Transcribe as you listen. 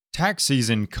Tax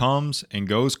season comes and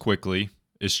goes quickly,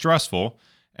 is stressful,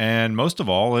 and most of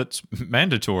all, it's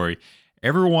mandatory.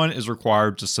 Everyone is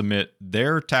required to submit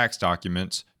their tax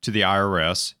documents to the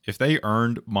IRS if they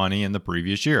earned money in the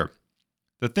previous year.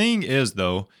 The thing is,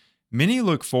 though, many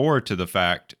look forward to the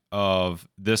fact of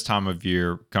this time of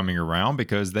year coming around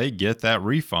because they get that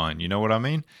refund. You know what I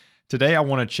mean? Today, I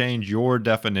want to change your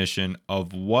definition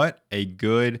of what a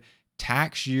good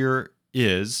tax year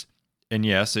is. And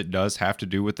yes, it does have to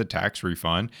do with the tax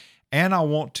refund. And I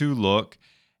want to look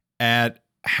at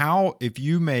how, if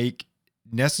you make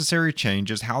necessary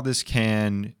changes, how this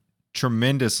can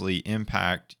tremendously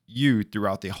impact you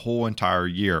throughout the whole entire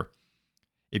year.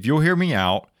 If you'll hear me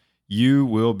out, you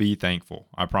will be thankful.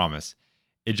 I promise.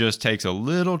 It just takes a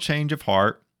little change of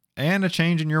heart and a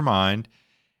change in your mind.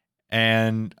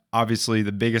 And obviously,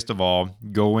 the biggest of all,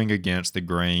 going against the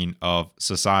grain of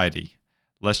society.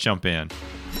 Let's jump in.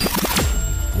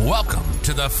 Welcome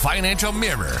to the Financial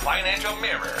Mirror.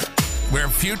 Where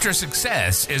future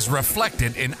success is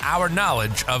reflected in our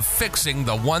knowledge of fixing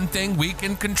the one thing we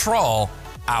can control,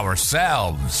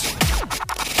 ourselves.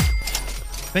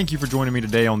 Thank you for joining me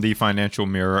today on the Financial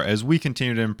Mirror as we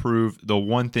continue to improve the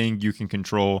one thing you can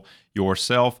control,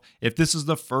 yourself. If this is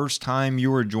the first time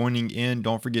you are joining in,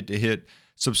 don't forget to hit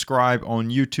subscribe on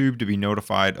YouTube to be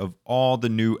notified of all the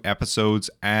new episodes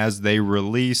as they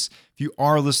release. If you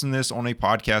are listening to this on a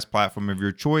podcast platform of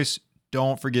your choice,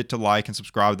 don't forget to like and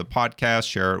subscribe to the podcast,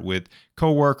 share it with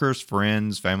coworkers,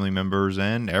 friends, family members,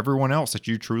 and everyone else that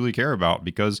you truly care about,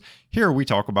 because here we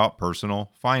talk about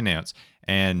personal finance.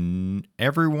 And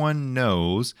everyone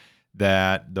knows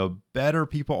that the better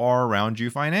people are around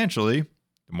you financially,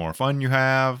 the more fun you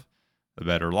have, the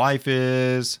better life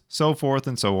is, so forth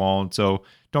and so on. So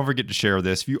don't forget to share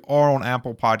this. If you are on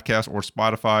Apple Podcasts or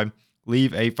Spotify,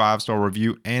 leave a 5-star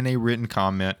review and a written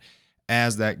comment,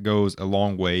 as that goes a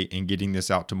long way in getting this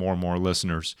out to more and more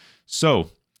listeners.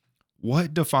 So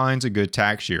what defines a good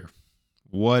tax year?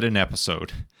 What an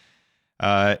episode.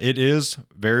 It is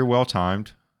very well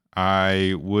timed.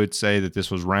 I would say that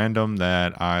this was random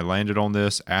that I landed on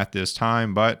this at this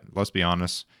time, but let's be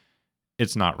honest,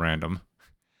 it's not random.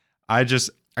 I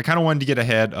kind of wanted to get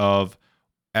ahead of,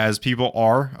 as people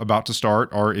are about to start,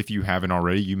 or if you haven't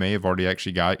already, you may have already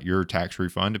actually got your tax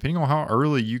refund, depending on how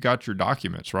early you got your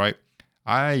documents, right?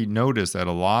 I noticed that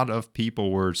a lot of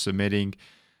people were submitting,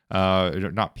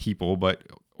 not people, but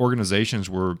organizations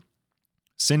were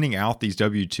sending out these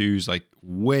W-2s like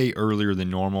way earlier than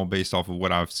normal based off of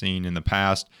what I've seen in the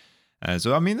past.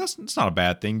 So, I mean, that's not a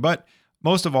bad thing, but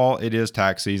most of all, it is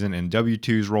tax season, and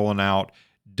W-2s rolling out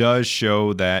does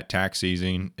show that tax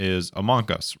season is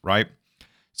among us, right?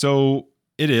 So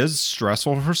it is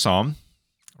stressful for some,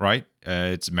 right?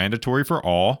 It's mandatory for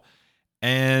all.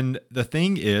 And the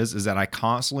thing is that I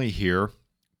constantly hear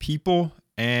people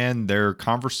and their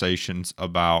conversations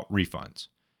about refunds.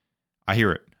 I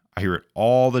hear it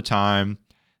all the time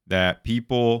that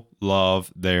people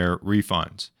love their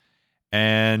refunds.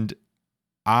 And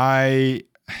I've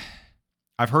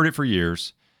heard it for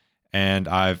years, and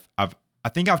I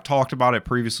think I've talked about it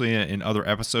previously in other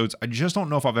episodes. I just don't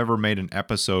know if I've ever made an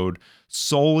episode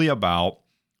solely about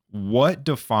what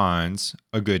defines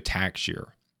a good tax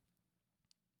year.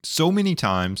 So many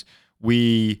times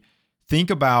we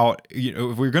think about,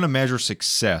 if we're going to measure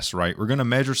success, right? We're going to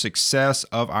measure success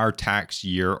of our tax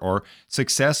year or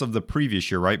success of the previous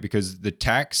year, right? Because the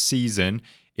tax season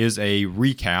is a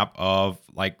recap of,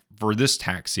 like, for this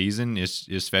tax season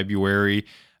is February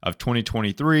of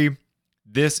 2023.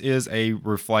 This is a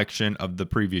reflection of the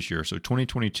previous year. So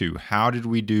 2022, how did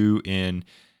we do in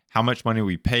how much money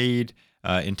we paid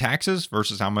in taxes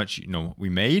versus how much we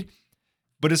made?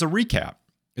 But it's a recap.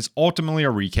 It's ultimately a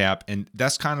recap, and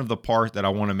that's kind of the part that I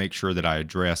want to make sure that I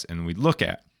address and we look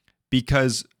at,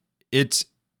 because it's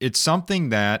something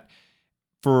that,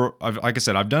 like I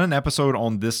said, I've done an episode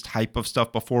on this type of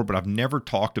stuff before, but I've never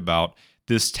talked about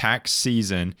this tax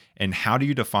season and how do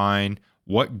you define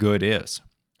what good is.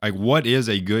 Like, what is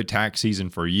a good tax season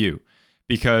for you?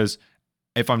 Because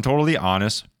if I'm totally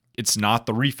honest, it's not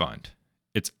the refund.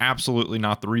 It's absolutely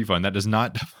not the refund. That does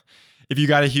not, if you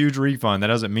got a huge refund, that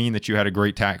doesn't mean that you had a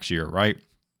great tax year, right?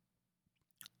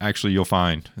 Actually, you'll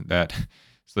find that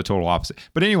it's the total opposite.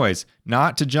 But anyways,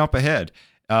 not to jump ahead,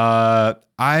 I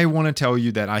want to tell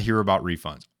you that I hear about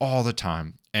refunds all the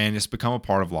time, and it's become a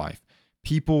part of life.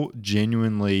 People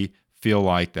genuinely feel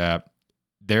like that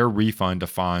their refund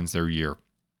defines their year.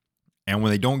 And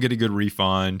when they don't get a good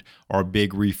refund or a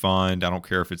big refund, I don't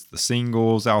care if it's the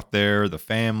singles out there, the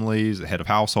families, the head of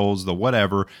households, the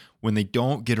whatever, when they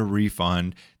don't get a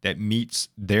refund that meets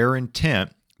their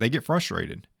intent, they get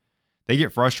frustrated. I'm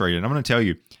going to tell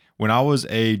you, When I was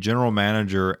a general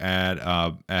manager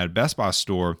at Best Buy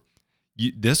store,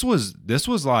 this was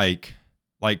like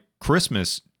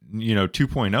Christmas,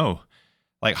 2.0.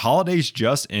 Like holidays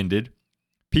just ended.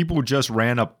 People just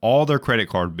ran up all their credit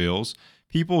card bills.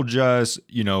 People just,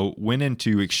 went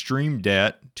into extreme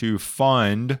debt to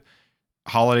fund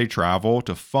holiday travel,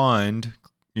 to fund,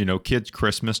 kids'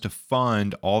 Christmas, to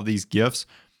fund all these gifts.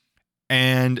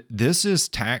 And this is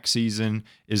tax season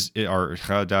this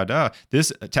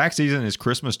tax season is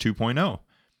Christmas 2.0.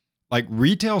 Like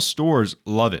retail stores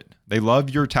love it. They love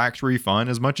your tax refund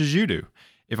as much as you do.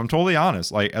 If I'm totally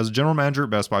honest, like as a general manager at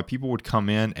Best Buy, people would come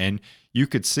in and you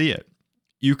could see it.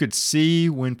 You could see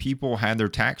when people had their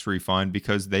tax refund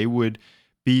because they would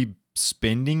be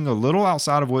spending a little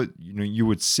outside of what you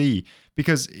would see.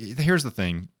 Because here's the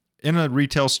thing. In a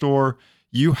retail store,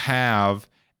 you have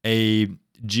a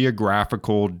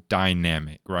geographical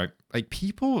dynamic, right? Like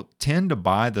people tend to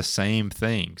buy the same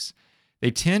things.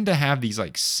 They tend to have these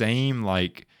same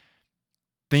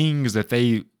things that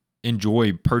they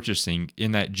enjoy purchasing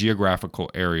in that geographical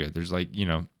area. There's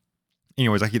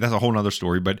anyways, that's a whole nother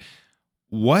story. But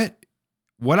what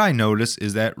I notice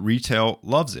is that retail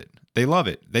loves it. They love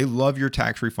it. They love your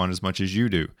tax refund as much as you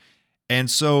do. And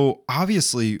so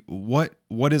obviously what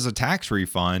is a tax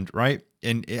refund, right?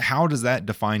 And how does that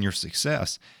define your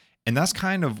success? And that's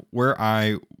kind of where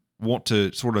I want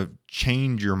to sort of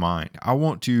change your mind. I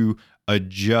want to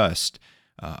adjust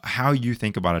how you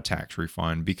think about a tax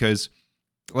refund, because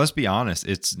let's be honest,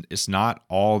 it's not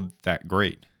all that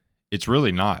great. It's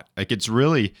really not. It's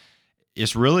really,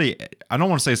 I don't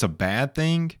want to say it's a bad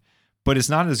thing, but it's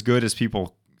not as good as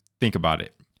people think about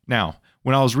it. Now,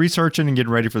 when I was researching and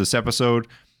getting ready for this episode,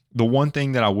 the one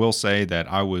thing that I will say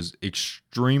that I was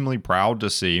extremely proud to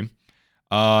see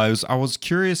I was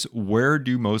curious, where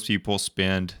do most people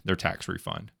spend their tax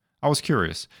refund? I was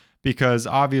curious because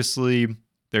obviously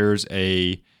there's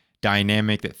a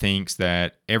dynamic that thinks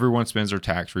that everyone spends their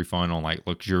tax refund on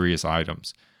luxurious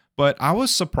items. But I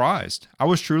was surprised. I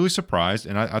was truly surprised,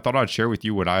 and I thought I'd share with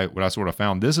you what I sort of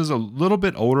found. This is a little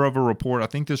bit older of a report. I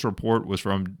think this report was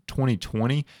from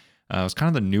 2020. It was kind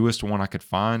of the newest one I could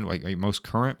find, most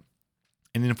current.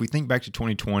 And then if we think back to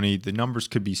 2020, the numbers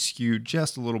could be skewed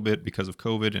just a little bit because of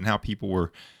COVID and how people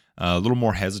were a little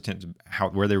more hesitant to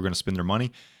where they were going to spend their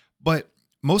money. But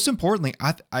most importantly,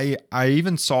 I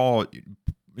even saw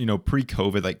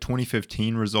pre-COVID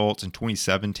 2015 results and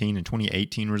 2017 and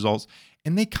 2018 results,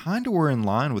 and they kind of were in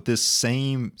line with this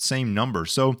same number.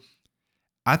 So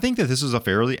I think that this is a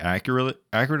fairly accurate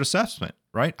assessment,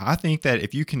 right? I think that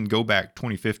if you can go back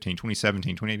 2015,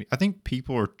 2017, 2018, I think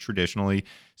people are traditionally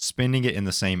spending it in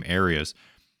the same areas.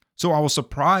 So I was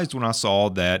surprised when I saw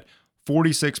that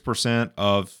 46%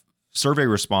 of survey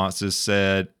responses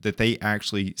said that they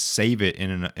actually save it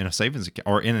in a savings account,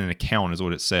 or in an account is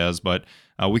what it says, but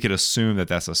we could assume that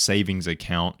that's a savings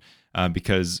account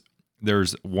because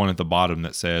there's one at the bottom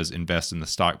that says invest in the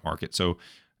stock market. So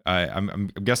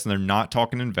I'm guessing they're not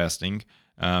talking investing.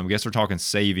 I guess they're talking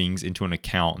savings into an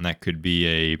account, and that could be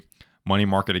a money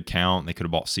market account. They could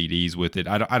have bought CDs with it.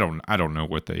 I don't know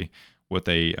what they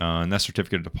and that's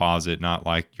certificate of deposit, not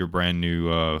like your brand new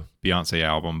Beyonce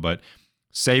album, but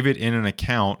save it in an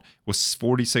account was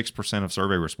 46% of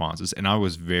survey responses, and I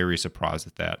was very surprised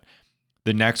at that.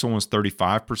 The next one was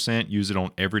 35% use it on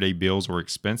everyday bills or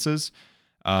expenses.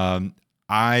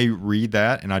 I read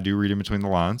that, and I do read in between the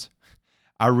lines.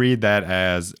 I read that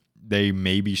as they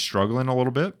may be struggling a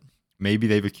little bit. Maybe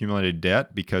they've accumulated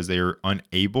debt because they are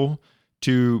unable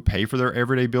to pay for their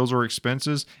everyday bills or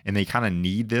expenses, and they kind of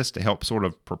need this to help sort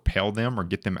of propel them or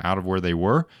get them out of where they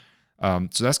were.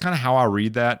 So that's kind of how I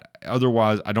read that.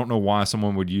 Otherwise, I don't know why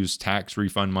someone would use tax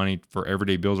refund money for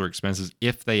everyday bills or expenses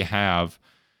if they have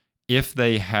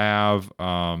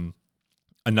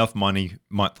enough money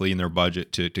monthly in their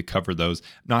budget to cover those.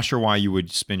 Not sure why you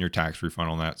would spend your tax refund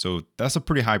on that. So that's a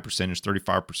pretty high percentage,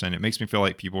 35%. It makes me feel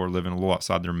like people are living a little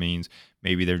outside their means.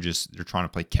 Maybe they're trying to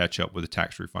play catch up with a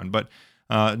tax refund, but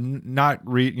I'm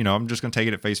just going to take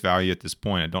it at face value at this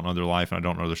point. I don't know their life and I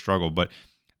don't know their struggle. But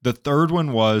the third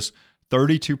one was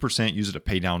 32% use it to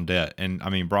pay down debt. And I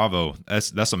mean, bravo.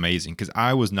 That's amazing, because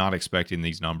I was not expecting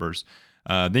these numbers.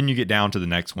 Then you get down to the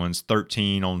next ones.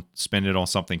 13 on spend it on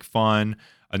something fun.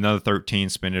 Another 13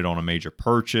 spend it on a major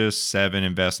purchase. 7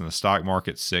 invest in the stock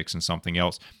market. 6 in something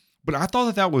else. But I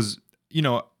thought that was,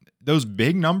 those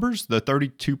big numbers, the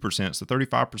 32%, the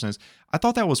 35%, I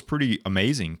thought that was pretty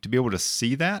amazing to be able to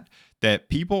see that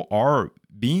people are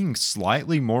being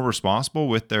slightly more responsible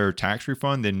with their tax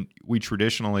refund than we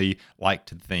traditionally like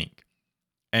to think.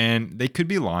 And they could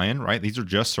be lying, right? These are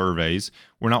just surveys.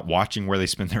 We're not watching where they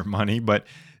spend their money, but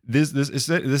this is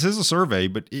a survey,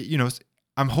 but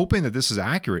I'm hoping that this is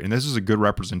accurate and this is a good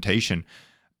representation,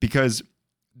 because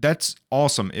that's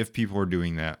awesome if people are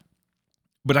doing that.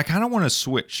 But I kind of want to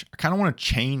switch. I kind of want to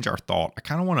change our thought. I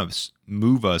kind of want to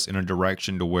move us in a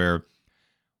direction to where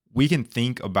we can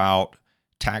think about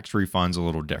tax refunds a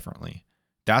little differently.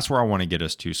 That's where I want to get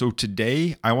us to. So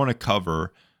today I want to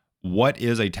cover what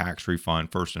is a tax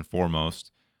refund first and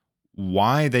foremost,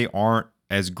 why they aren't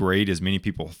as great as many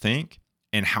people think,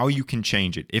 and how you can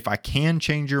change it. If I can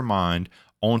change your mind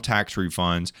on tax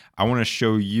refunds, I want to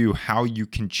show you how you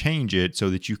can change it so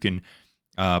that you can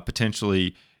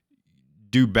potentially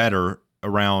do better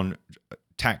around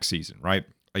tax season, right?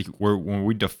 Like when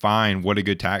we define what a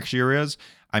good tax year is,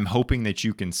 I'm hoping that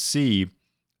you can see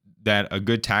that a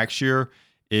good tax year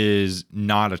is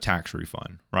not a tax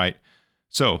refund, right?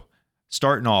 So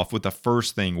starting off with the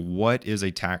first thing, what is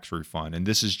a tax refund? And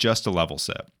this is just a level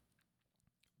set.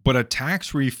 But a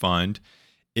tax refund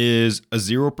is a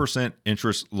 0%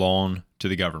 interest loan to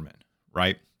the government,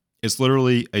 right? It's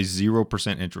literally a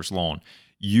 0% interest loan.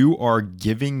 You are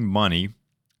giving money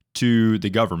to the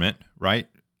government, right?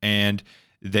 And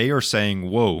they are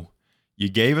saying, whoa, you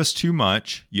gave us too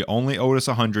much. You only owed us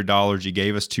 $100. You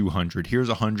gave us $200. Here's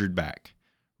 $100 back,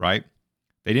 right?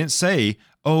 They didn't say,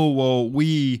 oh, well,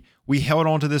 we held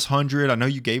on to this $100. I know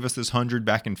you gave us this $100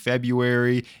 back in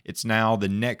February. It's now the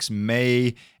next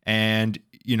May. And,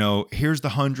 here's the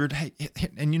 $100. Hey,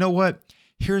 and you know what?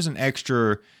 Here's an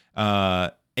extra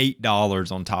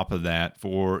 $8 on top of that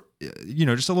for,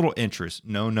 just a little interest.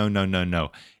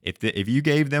 No. If you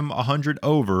gave them $100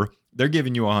 over, they're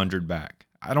giving you $100 back.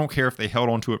 I don't care if they held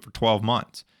on to it for 12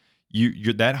 months.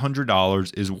 That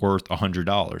 $100 is worth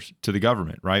 $100 to the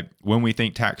government, right? When we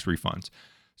think tax refunds.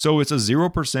 So it's a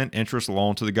 0% interest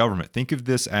loan to the government. Think of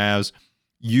this as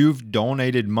you've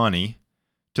donated money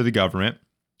to the government.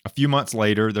 A few months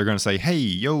later, they're going to say, hey,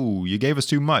 you gave us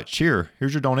too much. Here's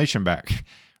your donation back,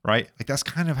 right? Like that's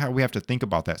kind of how we have to think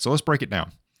about that. So let's break it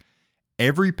down.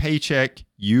 Every paycheck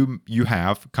you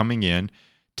have coming in,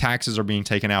 taxes are being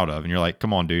taken out of. And you're like,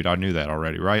 come on, dude, I knew that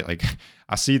already, right? Like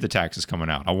I see the taxes coming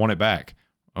out. I want it back.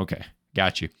 Okay,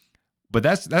 got you. But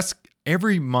that's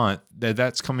every month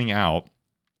that's coming out,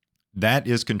 that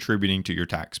is contributing to your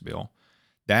tax bill.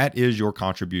 That is your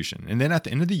contribution. And then at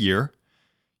the end of the year,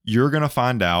 you're going to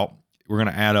find out, we're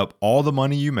going to add up all the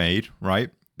money you made, right?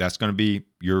 That's going to be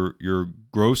your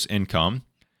gross income.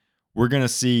 We're going to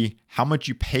see how much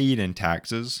you paid in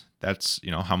taxes. That's,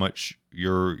 how much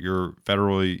your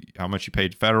federally, how much you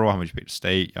paid federal, how much you paid to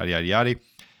state, yada, yada, yada.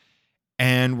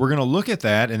 And we're going to look at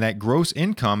that, and that gross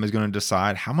income is going to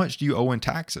decide how much do you owe in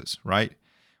taxes, right?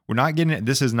 We're not getting it.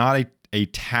 This is not a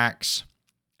tax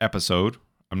episode.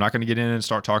 I'm not going to get in and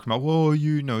start talking about, well,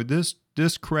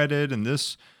 this credit and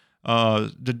this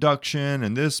deduction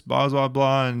and this blah, blah,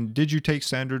 blah. And did you take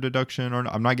standard deduction or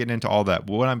not? I'm not getting into all that.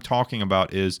 But what I'm talking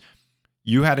about is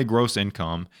you had a gross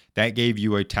income that gave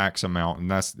you a tax amount.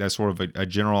 And that's sort of a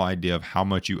general idea of how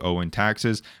much you owe in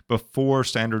taxes before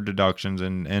standard deductions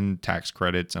and tax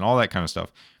credits and all that kind of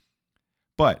stuff.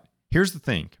 But here's the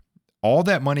thing. All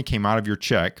that money came out of your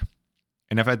check.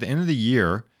 And if at the end of the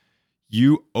year,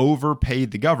 you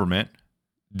overpaid the government,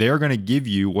 they're going to give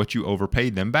you what you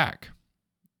overpaid them back.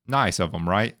 Nice of them,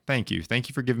 right? Thank you. Thank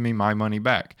you for giving me my money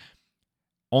back.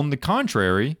 On the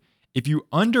contrary, if you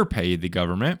underpaid the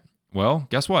government, well,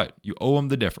 guess what? You owe them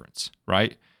the difference,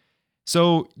 right?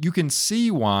 So you can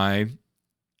see why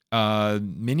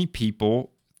many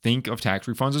people think of tax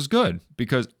refunds as good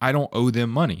because I don't owe them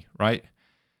money, right?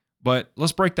 But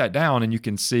let's break that down and you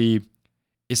can see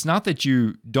it's not that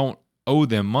you don't owe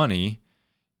them money.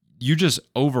 You just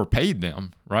overpaid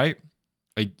them, right?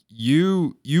 Like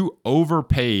you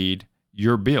overpaid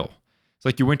your bill. It's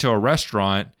like you went to a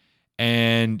restaurant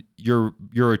and your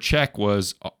check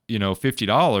was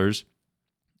 $50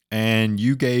 and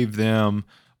you gave them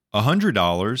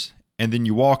 $100 and then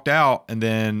you walked out and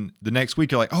then the next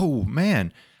week you're like, oh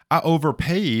man, I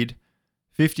overpaid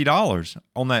 $50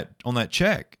 on that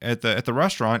check at the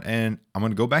restaurant, and I'm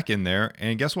going to go back in there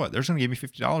and guess what? They're just going to give me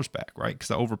 $50 back, right? Because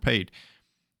I overpaid.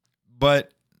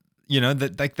 But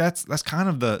that's kind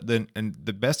of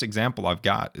the best example I've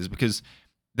got is because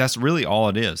that's really all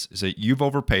it is that you've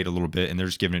overpaid a little bit and they're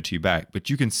just giving it to you back. But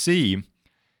you can see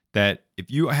that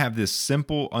if you have this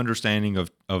simple understanding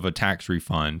of a tax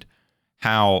refund,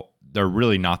 how they're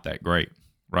really not that great,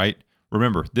 right?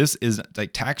 Remember, this is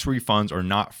like tax refunds are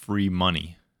not free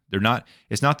money.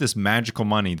 It's not this magical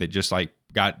money that just like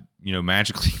got,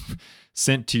 magically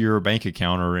sent to your bank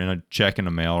account or in a check in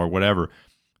the mail or whatever.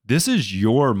 This is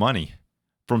your money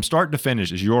from start to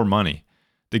finish is your money.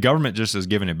 The government just is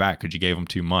giving it back because you gave them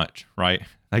too much, right?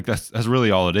 Like that's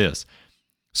really all it is.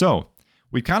 So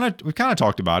we've kind of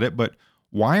talked about it, but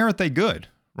why aren't they good,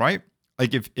 right?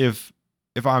 Like if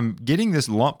I'm getting this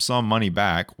lump sum money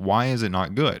back, why is it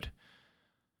not good?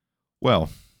 Well,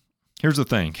 here's the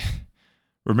thing.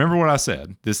 Remember what I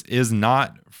said. This is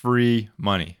not free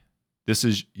money. This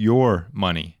is your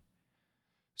money.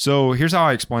 So here's how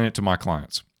I explain it to my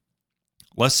clients.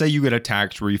 Let's say you get a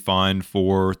tax refund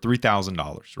for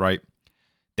 $3,000, right?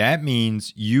 That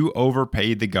means you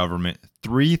overpaid the government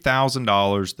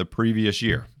 $3,000 the previous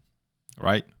year,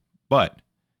 right? But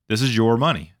this is your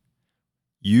money.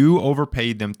 You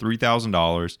overpaid them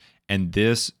 $3,000 and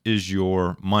this is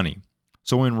your money.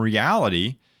 So in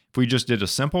reality, if we just did a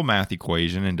simple math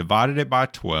equation and divided it by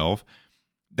 12,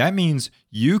 that means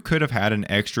you could have had an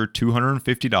extra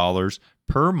 $250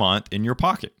 per month in your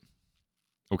pocket.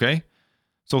 Okay?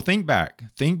 So think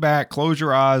back, close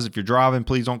your eyes. If you're driving,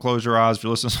 please don't close your eyes if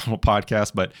you're listening to a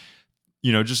podcast, but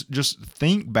just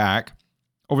think back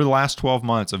over the last 12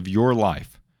 months of your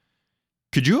life.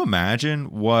 Could you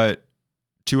imagine what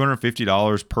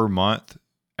 $250 per month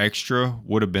extra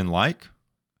would have been like?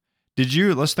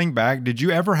 Let's think back. Did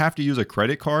you ever have to use a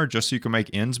credit card just so you can make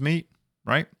ends meet,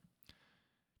 right?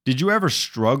 Did you ever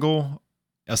struggle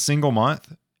a single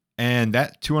month and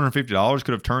that $250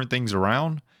 could have turned things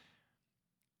around?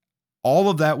 All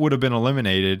of that would have been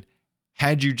eliminated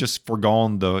had you just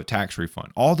foregone the tax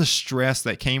refund. All the stress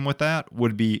that came with that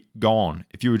would be gone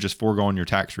if you would just foregone your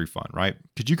tax refund, right?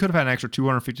 Because you could have had an extra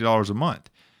 $250 a month.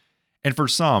 And for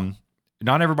some,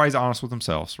 not everybody's honest with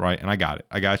themselves, right? And I got it.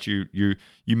 I got you. You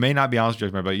may not be honest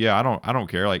with me, but yeah, I don't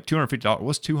care. Like $250.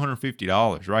 What's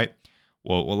 $250, right?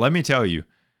 Well, let me tell you,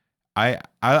 I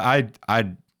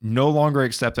no longer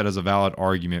accept that as a valid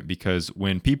argument, because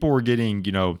when people were getting,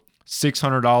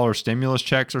 $600 stimulus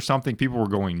checks or something, people were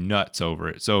going nuts over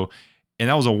it. So, and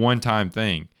that was a one-time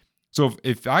thing. So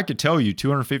if I could tell you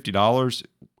 $250,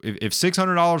 if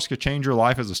 $600 could change your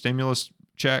life as a stimulus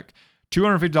check,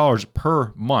 $250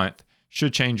 per month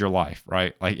should change your life,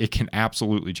 right? Like it can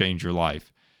absolutely change your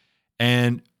life.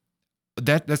 And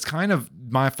that's kind of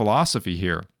my philosophy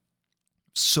here.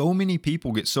 So many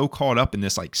people get so caught up in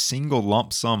this like single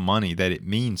lump sum money that it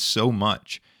means so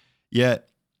much. Yet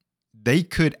they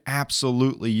could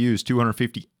absolutely use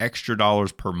 $250 extra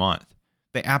per month.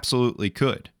 They absolutely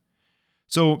could.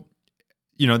 So,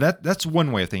 that's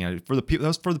one way of thinking it.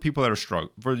 That's for the people that are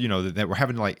struggling, that were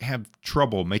having to have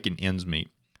trouble making ends meet.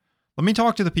 Let me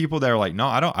talk to the people that are like, no,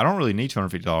 I don't really need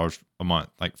 $250 a month.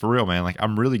 Like for real, man. Like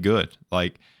I'm really good.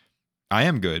 Like I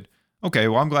am good. Okay,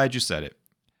 well, I'm glad you said it.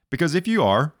 Because if you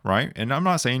are, right, and I'm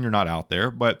not saying you're not out there,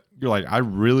 but you're like, I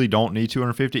really don't need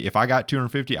 $250. If I got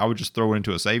 $250, I would just throw it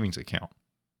into a savings account.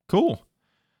 Cool.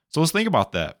 So let's think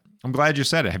about that. I'm glad you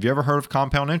said it. Have you ever heard of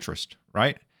compound interest,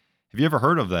 right? Have you ever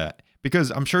heard of that? Because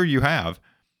I'm sure you have.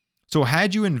 So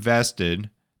had you invested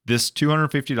this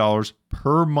 $250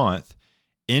 per month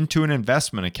into an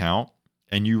investment account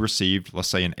and you received, let's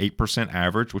say, an 8%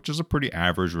 average, which is a pretty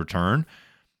average return,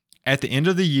 at the end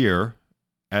of the year,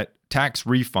 at tax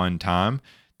refund time,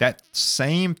 that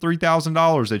same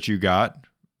 $3,000 that you got,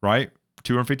 right,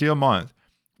 $250 a month,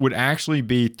 would actually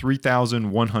be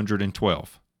 $3,112.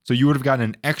 So you would have gotten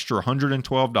an extra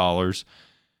 $112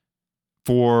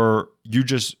 for you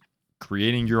just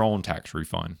creating your own tax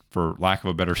refund, for lack of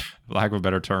a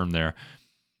better term there.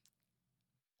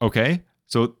 Okay,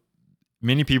 so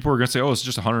many people are going to say, "Oh, it's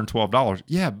just $112."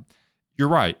 Yeah, you're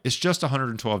right. It's just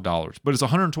 $112, but it's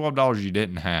 $112 you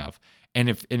didn't have. And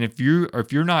if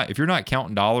you're not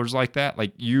counting dollars like that,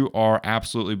 like you are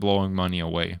absolutely blowing money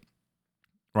away,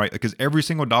 right? Because every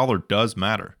single dollar does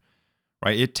matter,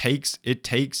 right? It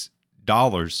takes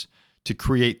dollars to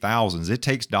create thousands. It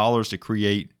takes dollars to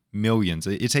create millions.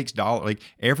 It takes dollars. Like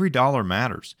every dollar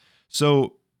matters.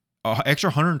 So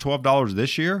extra $112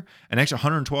 this year, an extra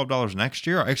 $112 next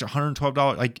year, extra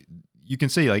 $112. Like you can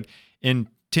see, like in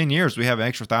 10 years, we have an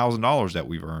extra $1,000 that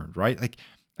we've earned, right? Like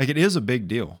it is a big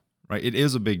deal. Right? It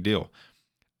is a big deal.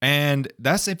 And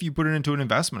that's if you put it into an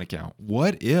investment account.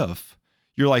 What if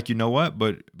you're like, you know what?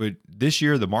 But this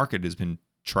year the market has been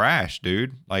trash,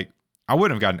 dude. Like I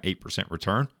wouldn't have got an 8%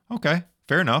 return. Okay,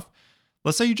 fair enough.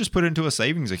 Let's say you just put it into a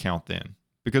savings account then,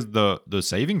 because the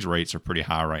savings rates are pretty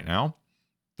high right now.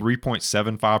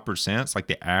 3.75%. It's like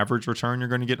the average return you're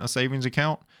going to get in a savings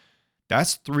account.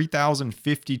 That's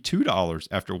 $3,052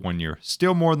 after 1 year.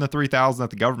 Still more than the $3,000 that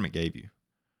the government gave you,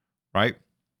 right?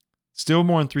 Still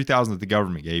more than $3,000 that the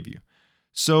government gave you.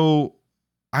 So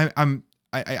I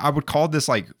would call this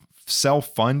like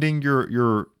self-funding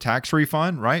your tax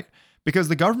refund, right? Because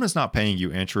the government's not paying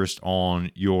you interest on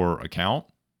your account.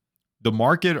 the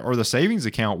market or the savings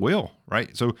account will,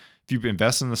 right? So if you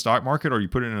invest in the stock market or you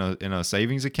put it in a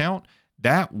savings account,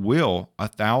 that will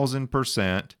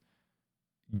 1,000%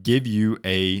 give you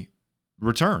a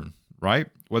return, right?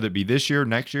 Whether it be this year,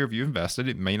 next year, if you invested,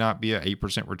 it may not be an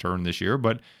 8% return this year,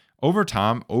 but over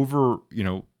time, over,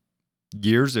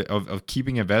 years of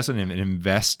keeping invested and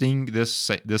investing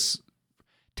this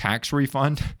tax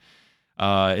refund,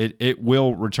 it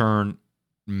will return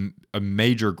a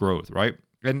major growth, right?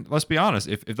 And let's be honest,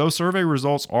 if those survey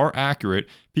results are accurate,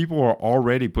 people are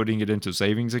already putting it into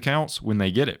savings accounts when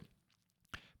they get it.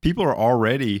 People are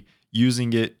already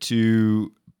using it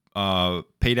to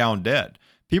pay down debt.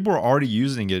 People are already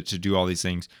using it to do all these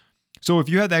things. So if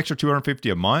you had the extra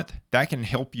 $250 a month, that can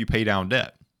help you pay down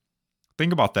debt.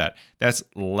 Think about that. That's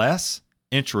less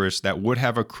interest that would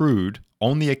have accrued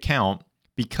on the account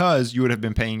because you would have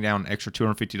been paying down an extra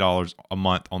 $250 a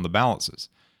month on the balances.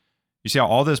 You see how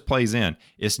all this plays in?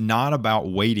 It's not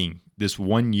about waiting this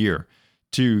 1 year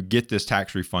to get this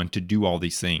tax refund to do all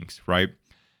these things, right?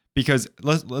 Because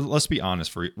let's be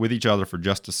honest with each other for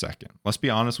just a second. Let's be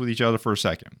honest with each other for a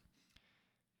second.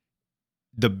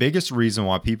 The biggest reason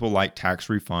why people like tax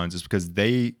refunds is because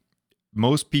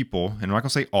most people, and I'm not going to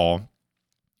say all,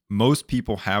 most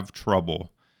people have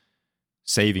trouble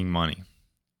saving money.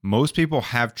 Most people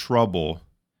have trouble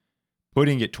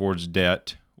putting it towards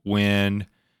debt when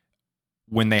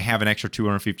they have an extra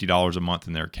 $250 a month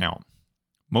in their account.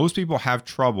 Most people have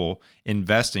trouble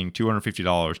investing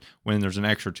 $250 when there's an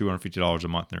extra $250 a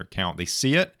month in their account. They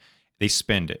see it, they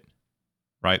spend it,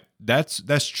 right?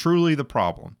 That's truly the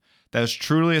problem. That's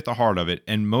truly at the heart of it.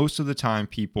 And most of the time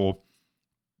people,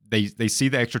 they see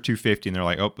the extra $250 and they're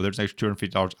like, oh, but there's an extra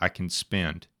 $250 I can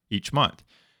spend each month.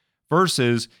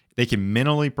 Versus they can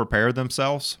mentally prepare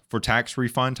themselves for tax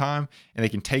refund time, and they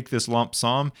can take this lump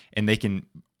sum and they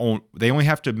only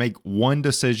have to make one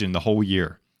decision the whole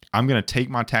year. I'm going to take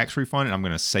my tax refund and I'm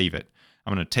going to save it.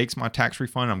 I'm going to take my tax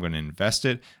refund, I'm going to invest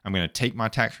it. I'm going to take my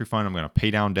tax refund, I'm going to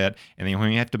pay down debt. And they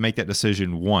only have to make that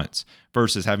decision once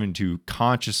versus having to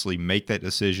consciously make that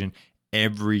decision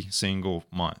every single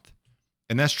month.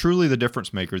 And that's truly the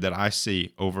difference maker that I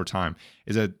see over time,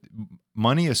 is that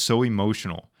money is so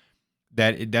emotional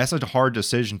that's a hard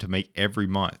decision to make every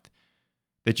month.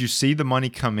 That you see the money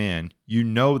come in, you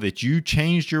know that you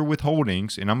changed your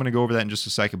withholdings, and I'm going to go over that in just a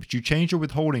second, but you changed your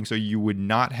withholdings so you would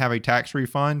not have a tax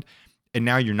refund, and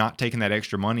now you're not taking that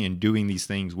extra money and doing these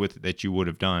things with it that you would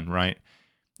have done, right?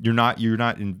 You're not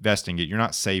investing it, you're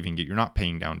not saving it, you're not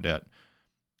paying down debt.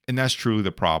 And that's truly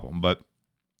the problem. But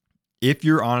if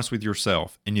you're honest with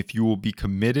yourself, and if you will be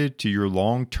committed to your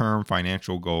long-term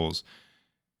financial goals,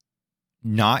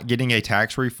 not getting a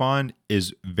tax refund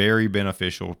is very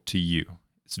beneficial to you.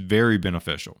 It's very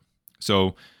beneficial.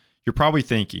 So you're probably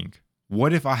thinking,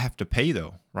 what if I have to pay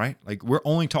though, right? Like, we're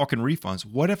only talking refunds.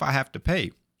 What if I have to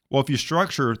pay? Well, if you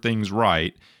structure things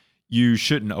right, you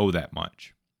shouldn't owe that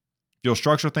much. If you'll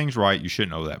structure things right, you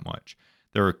shouldn't owe that much.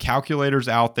 There are calculators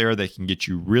out there that can get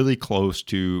you really close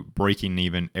to breaking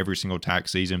even every single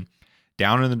tax season.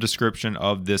 Down in the description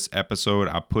of this episode,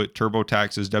 I put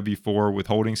TurboTax's W-4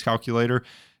 withholdings calculator.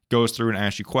 Goes through and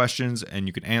asks you questions, and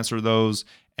you can answer those,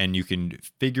 and you can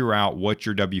figure out what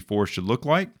your W-4 should look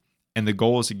like. And the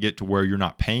goal is to get to where you're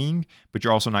not paying, but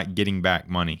you're also not getting back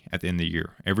money at the end of the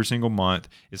year. Every single month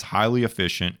is highly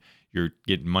efficient. You're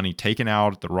getting money taken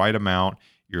out at the right amount.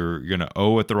 You're going to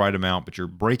owe at the right amount, but you're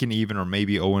breaking even, or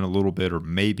maybe owing a little bit, or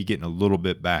maybe getting a little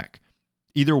bit back.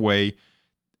 Either way,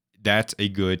 that's a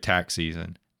good tax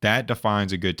season. That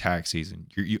defines a good tax season.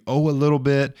 You owe a little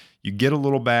bit, you get a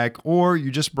little back, or you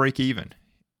just break even.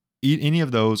 Any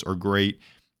of those are great,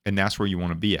 and that's where you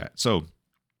want to be at. So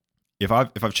if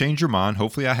I've changed your mind,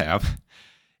 hopefully I have.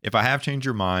 If I have changed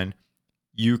your mind,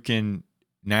 you can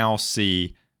now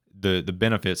see the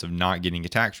benefits of not getting a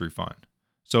tax refund.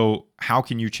 So how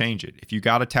can you change it? If you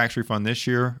got a tax refund this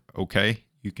year, okay,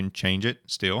 you can change it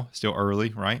still early,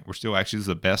 right? This is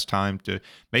the best time to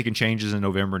making changes in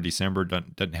November and December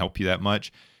doesn't help you that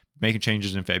much. Making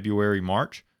changes in February,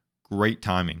 March, great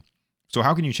timing. So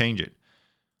how can you change it?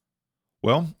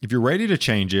 Well, if you're ready to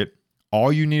change it,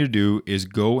 all you need to do is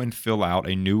go and fill out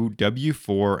a new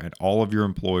W-4 at all of your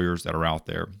employers that are out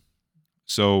there.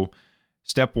 So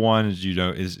step one is,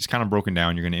 it's kind of broken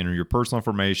down. You're going to enter your personal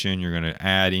information. You're going to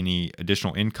add any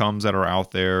additional incomes that are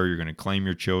out there. You're going to claim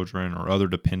your children or other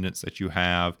dependents that you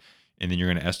have, and then you're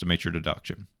going to estimate your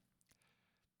deduction.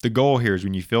 The goal here is,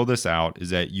 when you fill this out, is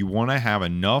that you want to have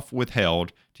enough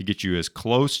withheld to get you as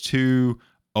close to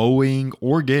owing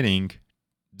or getting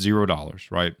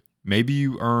 $0, right? Maybe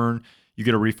you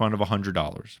get a refund of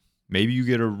 $100. Maybe you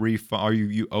get a refund, or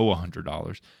you owe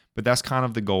 $100. But that's kind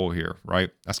of the goal here, right?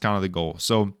 That's kind of the goal.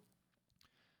 So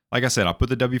like I said, I'll put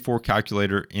the W4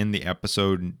 calculator in the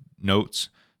episode notes.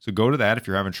 So go to that if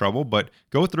you're having trouble, but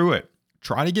go through it.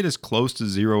 Try to get as close to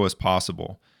zero as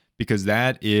possible, because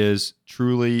that is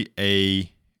truly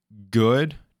a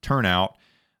good turnout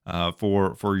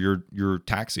for your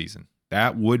tax season.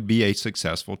 That would be a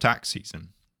successful tax season.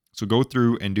 So go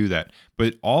through and do that.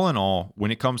 But all in all,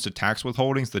 when it comes to tax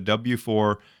withholdings, the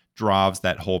W4 drives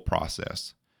that whole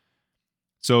process.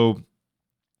 So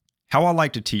how I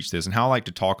like to teach this and how I like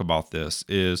to talk about this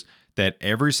is that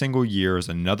every single year is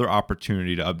another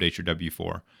opportunity to update your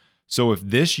W4. So if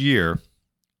this year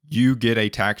you get a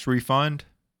tax refund,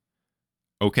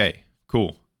 okay,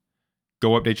 cool.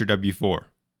 Go update your W4.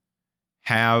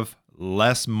 Have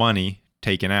less money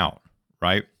taken out,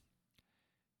 right?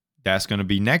 That's going to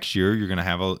be next year. You're going to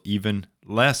have even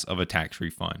less of a tax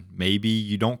refund. Maybe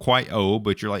you don't quite owe,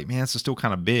 but you're like, man, this is still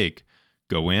kind of big.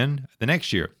 Go in the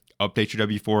next year, update your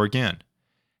W4 again.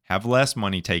 Have less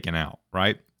money taken out,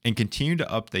 right? And continue to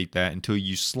update that until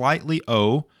you slightly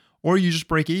owe or you just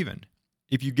break even.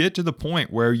 If you get to the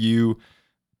point where you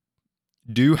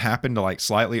do happen to like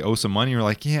slightly owe some money, you're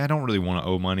like, yeah, I don't really want to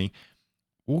owe money.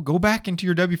 Well, go back into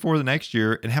your W4 the next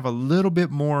year and have a little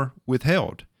bit more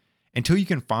withheld until you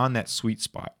can find that sweet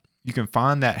spot. You can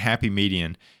find that happy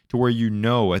median to where you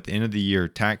know at the end of the year,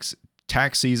 tax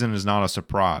season is not a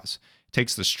surprise. It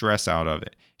takes the stress out of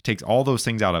it. It takes all those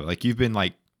things out of it. Like you've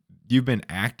been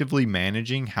actively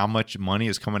managing how much money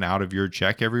is coming out of your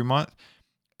check every month,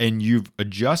 and you've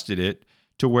adjusted it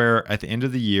to where at the end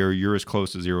of the year, you're as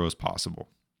close to zero as possible.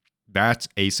 That's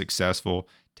a successful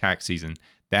tax season.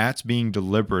 That's being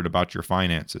deliberate about your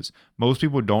finances. Most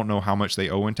people don't know how much they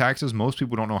owe in taxes. Most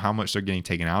people don't know how much they're getting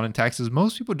taken out in taxes.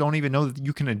 Most people don't even know that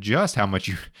you can adjust how much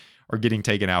you are getting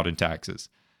taken out in taxes.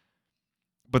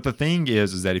 But the thing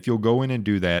is that if you'll go in and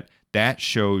do that, that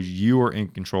shows you are in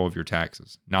control of your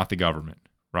taxes, not the government,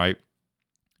 right?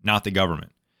 Not the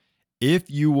government. If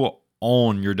you will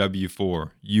own your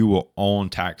W-4, you will own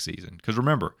tax season. Because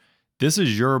remember, this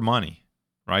is your money,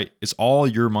 right? It's all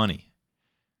your money.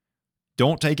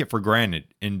 Don't take it for granted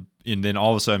and then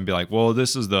all of a sudden be like, well,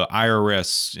 this is the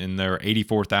IRS and their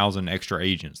 84,000 extra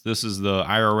agents. This is the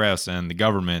IRS and the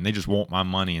government, and they just want my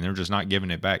money and they're just not giving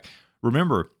it back.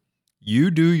 Remember, you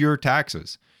do your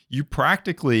taxes. You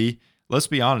practically, let's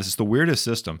be honest, it's the weirdest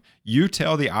system. You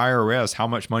tell the IRS how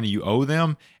much money you owe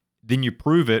them, then you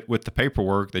prove it with the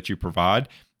paperwork that you provide,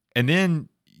 and then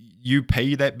you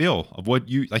pay that bill of what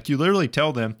you literally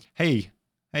tell them, hey,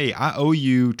 I owe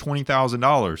you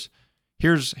 $20,000.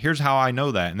 Here's how I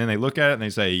know that. And then they look at it and they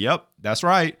say, yep, that's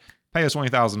right. Pay us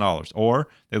 $20,000. Or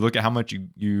they look at how much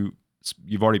you've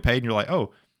already paid and you're like,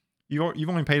 oh, you've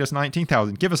only paid us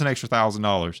 $19,000. Give us an extra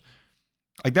 $1,000.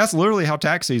 Like that's literally how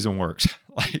tax season works.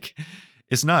 Like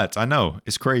it's nuts. I know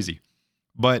it's crazy,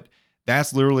 but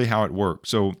that's literally how it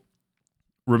works. So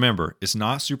remember, it's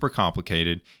not super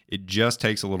complicated. It just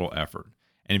takes a little effort.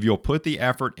 And if you'll put the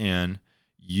effort in,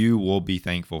 you will be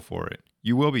thankful for it.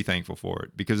 You will be thankful for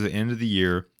it because at the end of the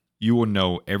year, you will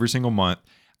know every single month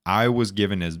I was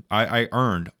given I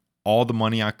earned all the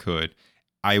money I could.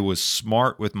 I was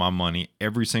smart with my money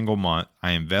every single month.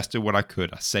 I invested what I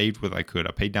could. I saved what I could.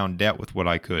 I paid down debt with what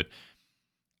I could.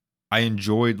 I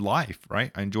enjoyed life,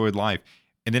 right? I enjoyed life.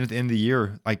 And then at the end of the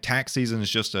year, like tax season is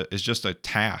just a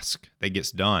task that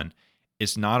gets done.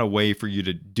 It's not a way for you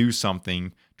to do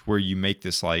something to where you make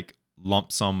this like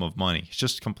lump sum of money. It's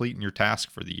just completing your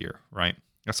task for the year, right?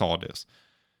 That's all it is.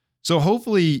 So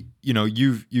hopefully,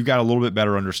 you've got a little bit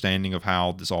better understanding of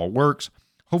how this all works.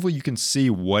 Hopefully you can see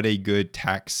what a good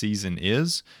tax season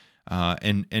is.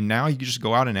 And now you can just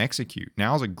go out and execute.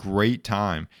 Now is a great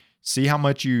time. See how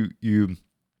much you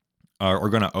are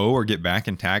going to owe or get back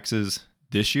in taxes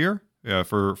this year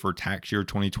for tax year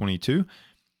 2022.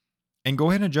 And go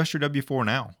ahead and adjust your W-4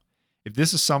 now. If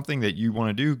this is something that you want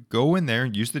to do, go in there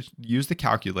and use the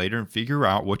calculator and figure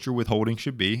out what your withholding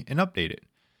should be and update it.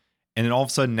 And then all of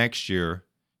a sudden next year,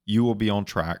 you will be on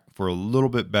track for a little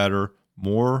bit better,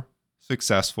 more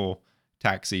successful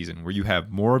tax season where you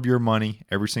have more of your money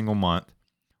every single month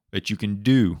that you can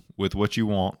do with what you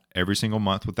want every single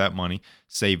month with that money.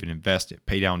 Save it, invest it,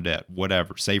 pay down debt,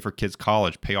 whatever. Save for kids'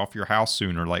 college, pay off your house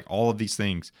sooner, like all of these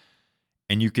things.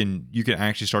 And you can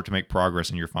actually start to make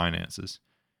progress in your finances.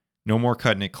 No more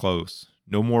cutting it close.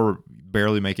 No more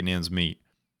barely making ends meet,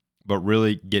 but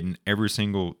really getting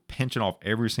pinching off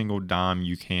every single dime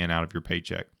you can out of your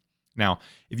paycheck. Now,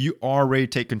 if you are ready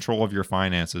to take control of your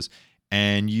finances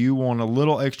and you want a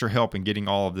little extra help in getting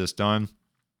all of this done,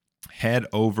 head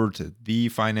over to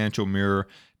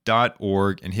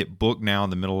thefinancialmirror.org and hit book now in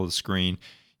the middle of the screen.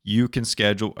 you can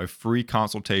schedule a free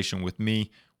consultation with me.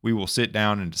 We will sit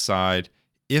down and decide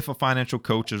if a financial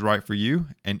coach is right for you.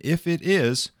 And if it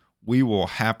is, we will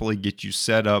happily get you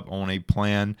set up on a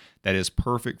plan that is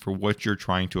perfect for what you're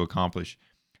trying to accomplish.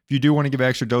 If you do want to give an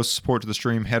extra dose of support to the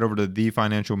stream, head over to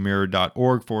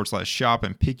thefinancialmirror.org/shop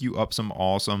and pick you up some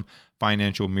awesome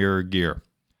Financial Mirror gear.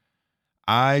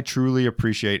 I truly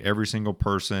appreciate every single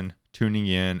person tuning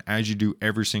in as you do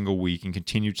every single week and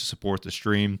continue to support the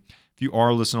stream. If you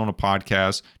are listening on a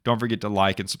podcast, don't forget to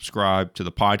like and subscribe to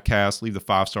the podcast. Leave the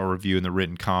 5-star review in the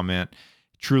written comment.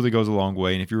 It truly goes a long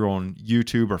way. And if you're on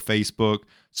YouTube or Facebook,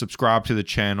 subscribe to the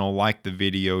channel, like the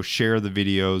video, share the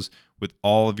videos with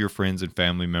all of your friends and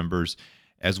family members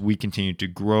as we continue to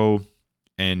grow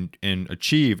and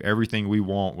achieve everything we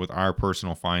want with our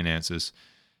personal finances.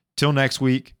 Till next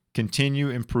week, continue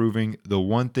improving the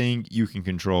one thing you can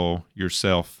control,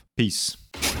 yourself. Peace.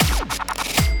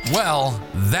 Well,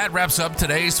 that wraps up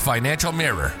today's Financial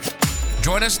Mirror.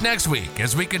 Join us next week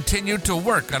as we continue to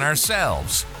work on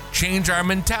ourselves, change our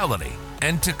mentality,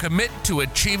 and to commit to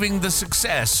achieving the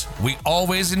success we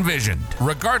always envisioned.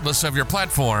 Regardless of your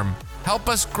platform, help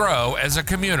us grow as a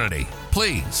community.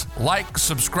 Please like,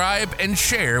 subscribe, and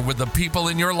share with the people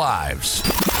in your lives.